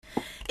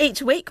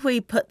Each week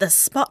we put the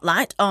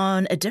spotlight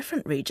on a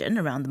different region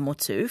around the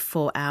motu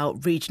for our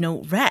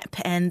regional wrap.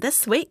 And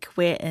this week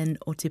we're in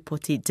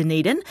Ōtepoti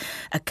Dunedin,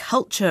 a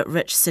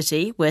culture-rich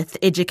city with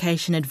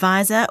education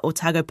advisor,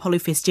 Otago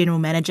Polyfest general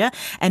manager,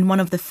 and one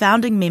of the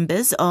founding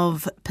members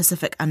of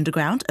Pacific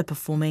Underground, a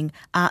performing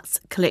arts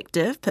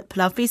collective, Pip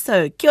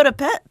Laufiso. Kia ora,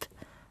 Pip.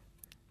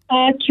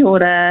 Kia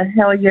ora,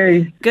 how are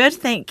you? Good,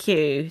 thank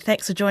you.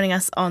 Thanks for joining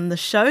us on the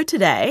show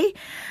today.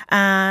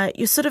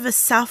 You're sort of a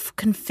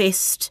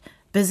self-confessed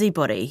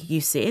busybody, you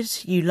said.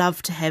 You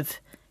love to have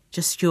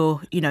just your,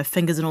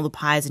 fingers in all the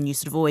pies and you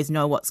sort of always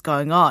know what's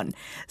going on.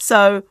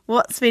 So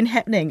what's been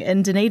happening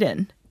in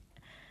Dunedin?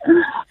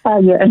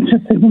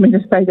 Interesting. Let me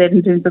just say that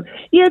in terms of,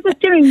 just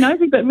getting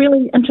nosy, but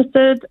really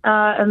interested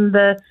in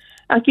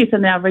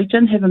in our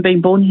region, having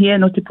been born here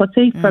in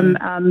Ōtepoti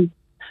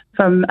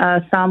from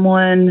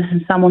Samoan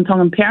and Samoan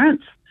Tongan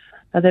parents.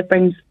 That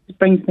brings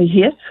me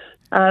here.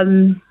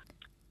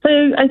 So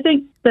I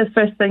think the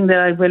first thing that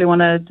I really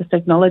want to just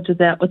acknowledge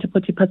is our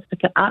Ōtepoti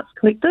Pacifica Arts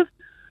Collective.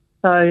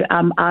 So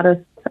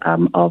artists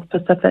of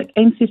Pacific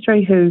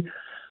ancestry who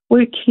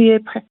work here,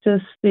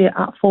 practice their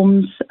art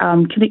forms,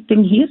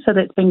 connecting here. So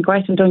that's been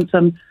great and doing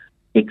some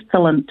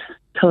excellent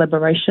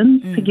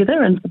collaborations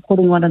together and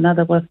supporting one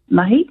another with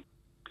mahi.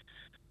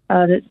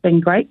 That's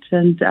been great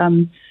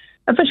and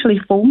officially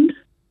formed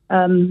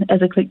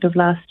as a collective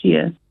last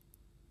year.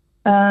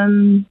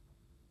 We've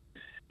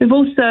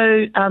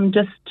also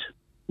just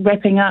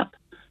wrapping up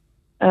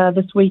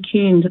this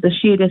weekend the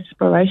Shared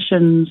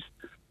Aspirations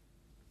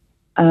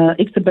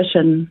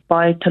exhibition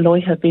by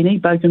Taloi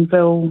Haveni,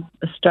 Bougainville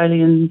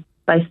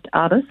Australian-based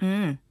artist,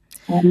 who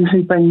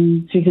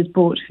has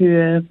brought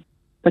her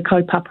the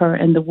kaupapa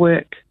and the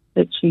work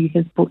that she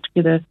has brought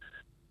together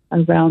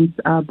around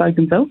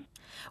Bougainville.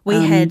 We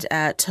had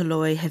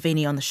Taloi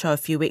Haveni on the show a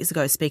few weeks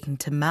ago speaking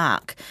to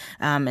Mark,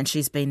 and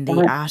she's been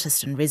the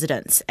artist in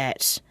residence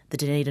at the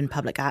Dunedin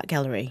Public Art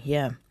Gallery,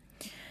 Yeah,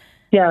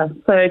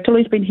 so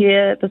Taloi's been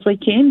here this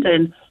weekend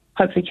and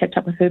hopefully catch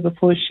up with her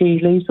before she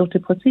leaves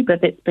Ōtepoti,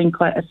 but that's been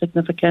quite a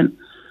significant,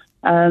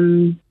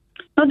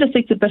 not just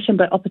exhibition,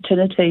 but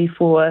opportunity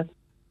for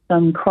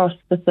some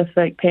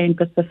cross-Pacific,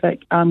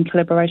 Pan-Pacific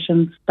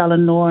collaborations, Stella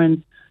Noor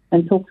and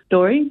Talk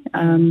Story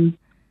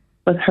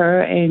with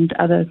her and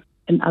other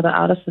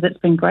artists, so that's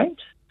been great.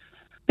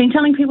 Been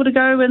telling people to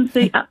go and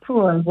see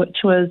Uproar,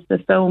 which was the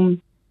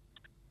film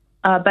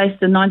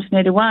based in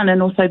 1981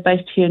 and also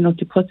based here in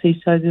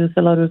Ōtepoti, so there's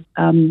a lot of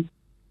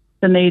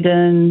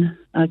Dunedin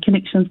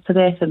connections to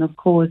that, and of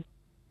course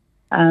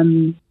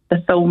the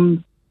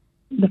film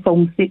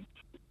sets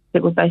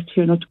that were based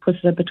here in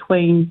Ōtepoti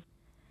between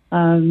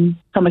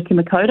Tamaki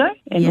Makaurau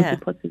and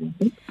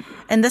Ōtepoti.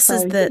 And this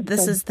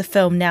is the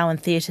film now in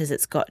theatres.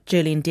 It's got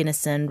Julian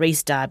Dennison,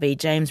 Rhys Darby,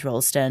 James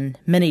Ralston,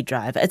 Minnie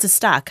Driver. It's a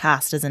star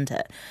cast, isn't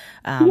it?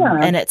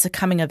 And it's a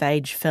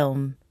coming-of-age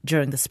film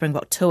during the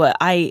Springbok tour.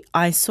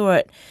 I saw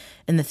it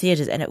in the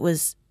theatres and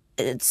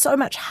it's so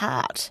much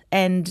heart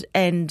and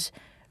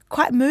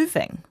quite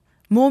moving.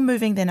 More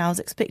moving than I was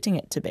expecting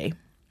it to be,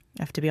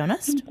 I have to be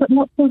honest. But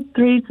lots of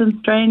threads and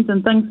strands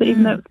and things that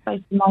even though it was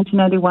based in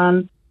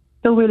 1981,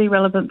 still really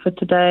relevant for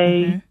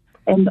today.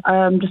 And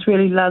I just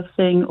really love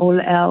seeing all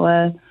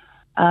our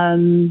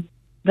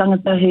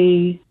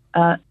rangatahi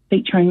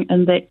featuring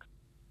in that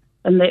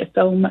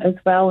film as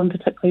well, and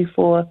particularly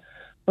for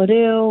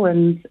reo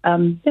and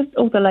just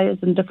all the layers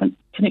and different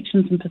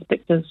connections and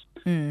perspectives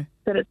that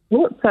it's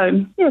brought.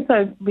 So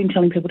I've been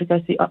telling people to go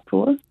see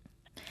Uproar,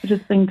 which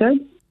has been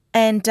good.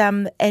 And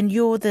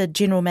you're the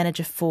general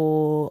manager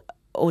for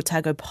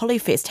Otago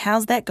Polyfest.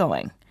 How's that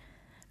going?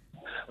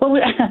 Well,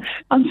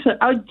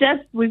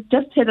 we've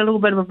just had a little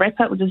bit of a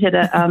wrap-up. We just had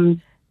a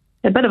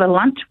bit of a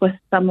lunch with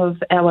some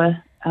of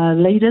our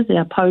leaders,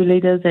 our PO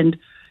leaders and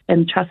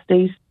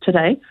trustees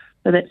today.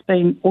 So that's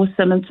been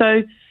awesome. And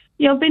so,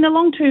 I've been a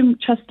long-term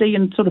trustee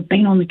and sort of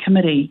been on the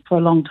committee for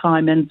a long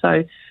time. And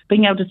so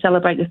being able to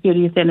celebrate the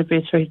 30th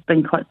anniversary has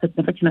been quite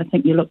significant. I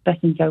think you look back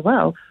and go,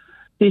 wow,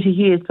 30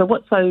 years. So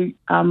what's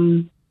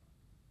been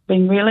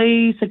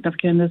really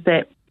significant is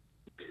that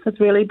it's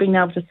really being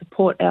able to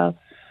support our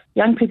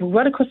young people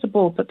right across the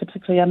board, but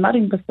particularly our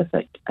Māori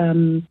Pacific,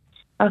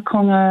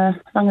 Akonga,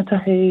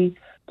 Rangatahi,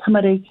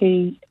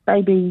 Tamariki,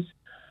 babies,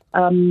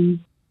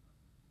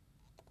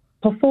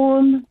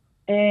 perform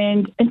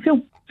and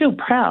feel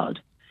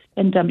proud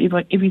and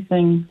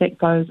everything that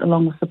goes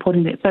along with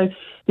supporting that. So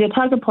the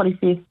Otago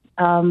Polyfest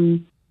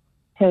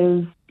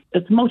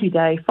it's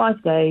multi-day,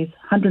 5 days,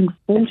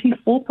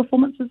 144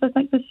 performances, I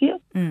think, this year,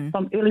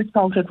 from early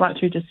childhood right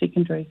through to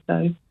secondary.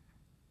 So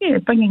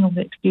bringing all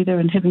that together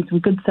and having some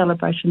good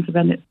celebrations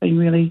around that's been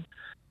really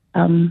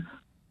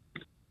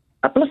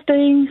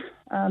uplifting,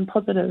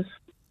 positive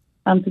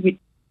to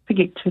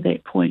get to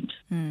that point.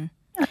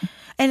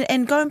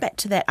 And going back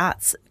to that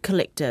arts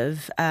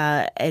collective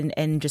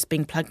and just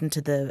being plugged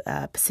into the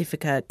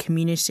Pacifica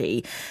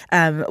community,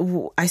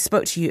 I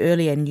spoke to you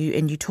earlier and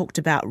you talked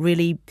about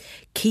really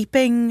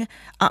keeping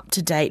up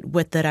to date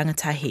with the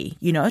rangatahi,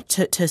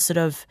 to sort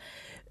of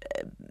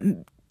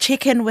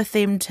check in with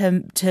them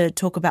to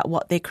talk about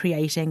what they're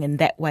creating, and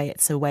that way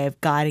it's a way of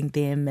guiding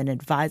them and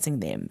advising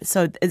them.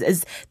 So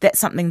is that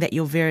something that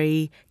you're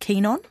very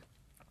keen on?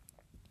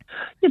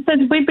 Yes, so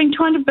we've been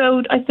trying to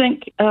build, I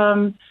think,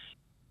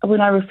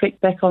 when I reflect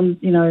back on,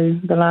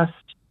 the last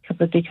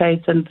couple of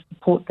decades and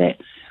support that,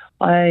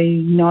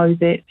 I know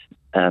that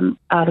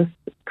artists,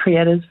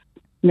 creators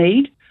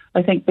need.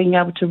 I think being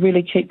able to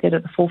really keep that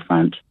at the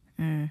forefront,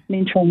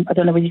 mentoring, I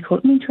don't know whether you call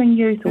it mentoring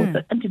youth or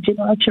the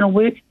intergenerational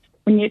work,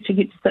 when you actually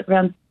get to sit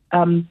around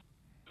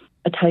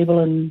a table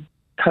and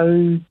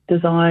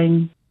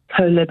co-design,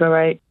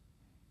 collaborate,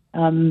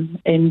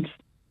 and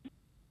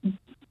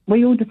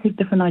we all just have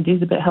different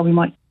ideas about how we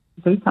might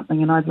do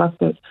something, and I'd love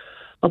that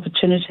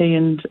opportunity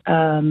and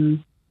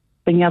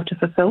being able to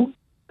fulfil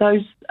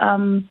those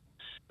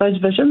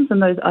visions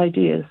and those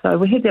ideas. So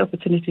we had the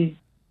opportunity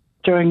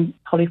during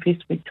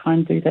Hollyfest to try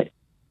and do that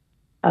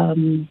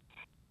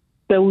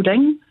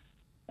building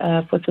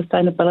for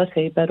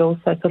sustainability, but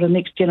also sort of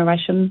next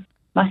generation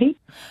mahi.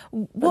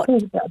 What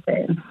about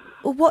that.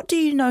 What do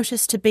you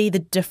notice to be the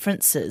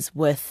differences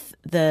with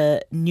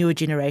the newer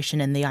generation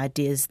and the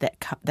ideas that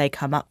they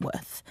come up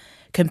with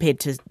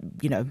compared to,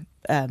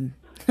 I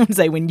would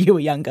say when you were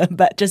younger,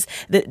 but just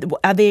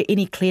are there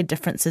any clear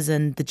differences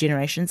in the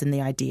generations and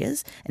the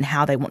ideas and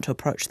how they want to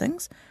approach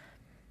things?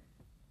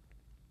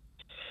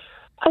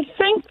 I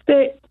think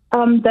that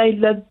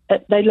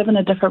they live in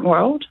a different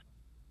world.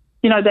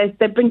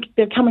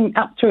 They're coming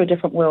up through a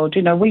different world.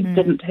 We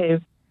didn't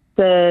have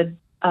the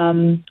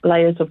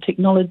layers of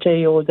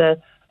technology or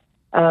the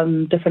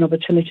different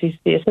opportunities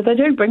there. So they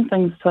do bring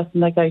things to us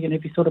and they go, have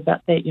you thought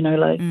about that?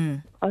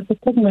 I was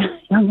just talking with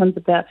young ones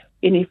about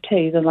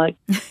NFTs and like,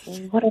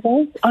 what are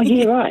those? Oh,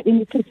 yeah, right,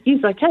 NFTs.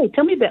 Yes, okay,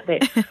 tell me about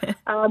that.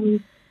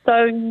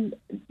 So,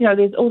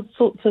 there's all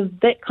sorts of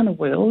that kind of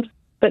world,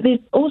 but there's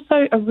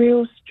also a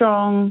real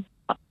strong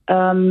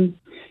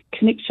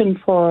connection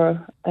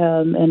for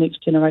our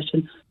next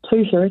generation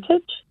to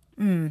heritage,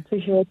 to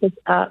heritage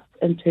arts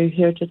and to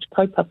heritage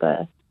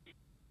kaupapa,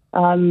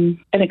 and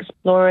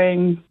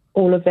exploring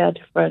all of our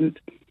different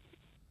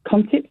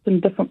concepts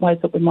and different ways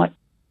that we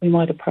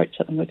might approach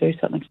something or do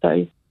something.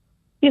 So,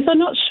 yes, I'm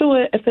not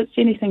sure if it's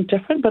anything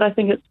different, but I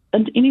think it's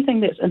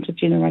anything that's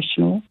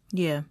intergenerational,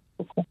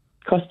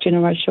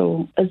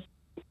 cross-generational, is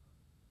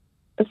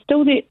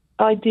still the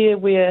idea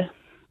where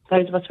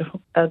those of us who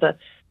are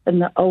in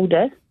the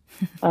older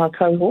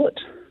cohort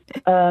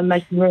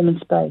making room and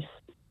space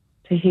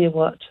to hear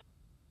what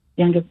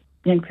young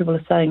people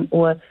are saying,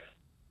 or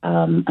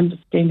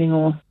understanding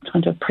or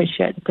trying to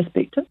appreciate the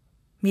perspective.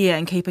 Yeah,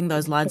 and keeping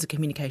those lines of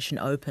communication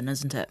open,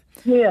 isn't it?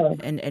 Yeah.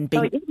 And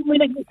being... even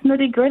when it gets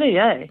nitty-gritty,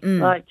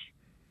 Like,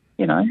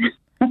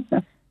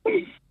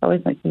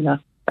 always makes me laugh.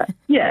 But,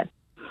 yeah.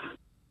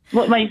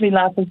 What makes me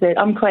laugh is that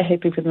I'm quite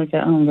happy for them to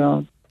go, oh,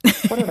 God,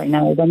 what do they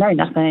know? They know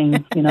nothing,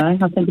 I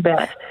think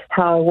about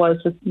how I was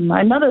with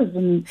my mothers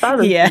and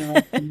fathers.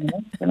 Yeah.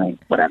 Like,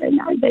 what do they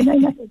know? They know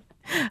nothing.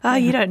 Oh,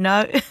 you don't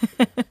know.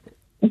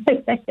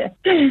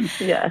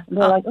 Yeah.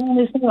 They're like, oh,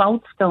 there's some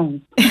old school.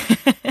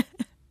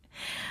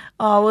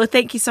 Oh, well,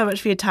 thank you so much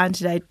for your time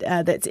today.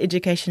 That's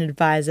Education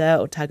Advisor,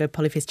 Otago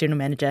Polyfest General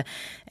Manager,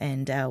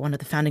 and one of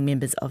the founding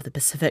members of the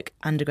Pacific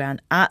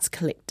Underground Arts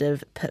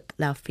Collective, Pip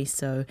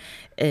Laufiso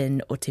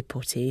in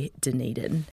Ōtepoti Dunedin.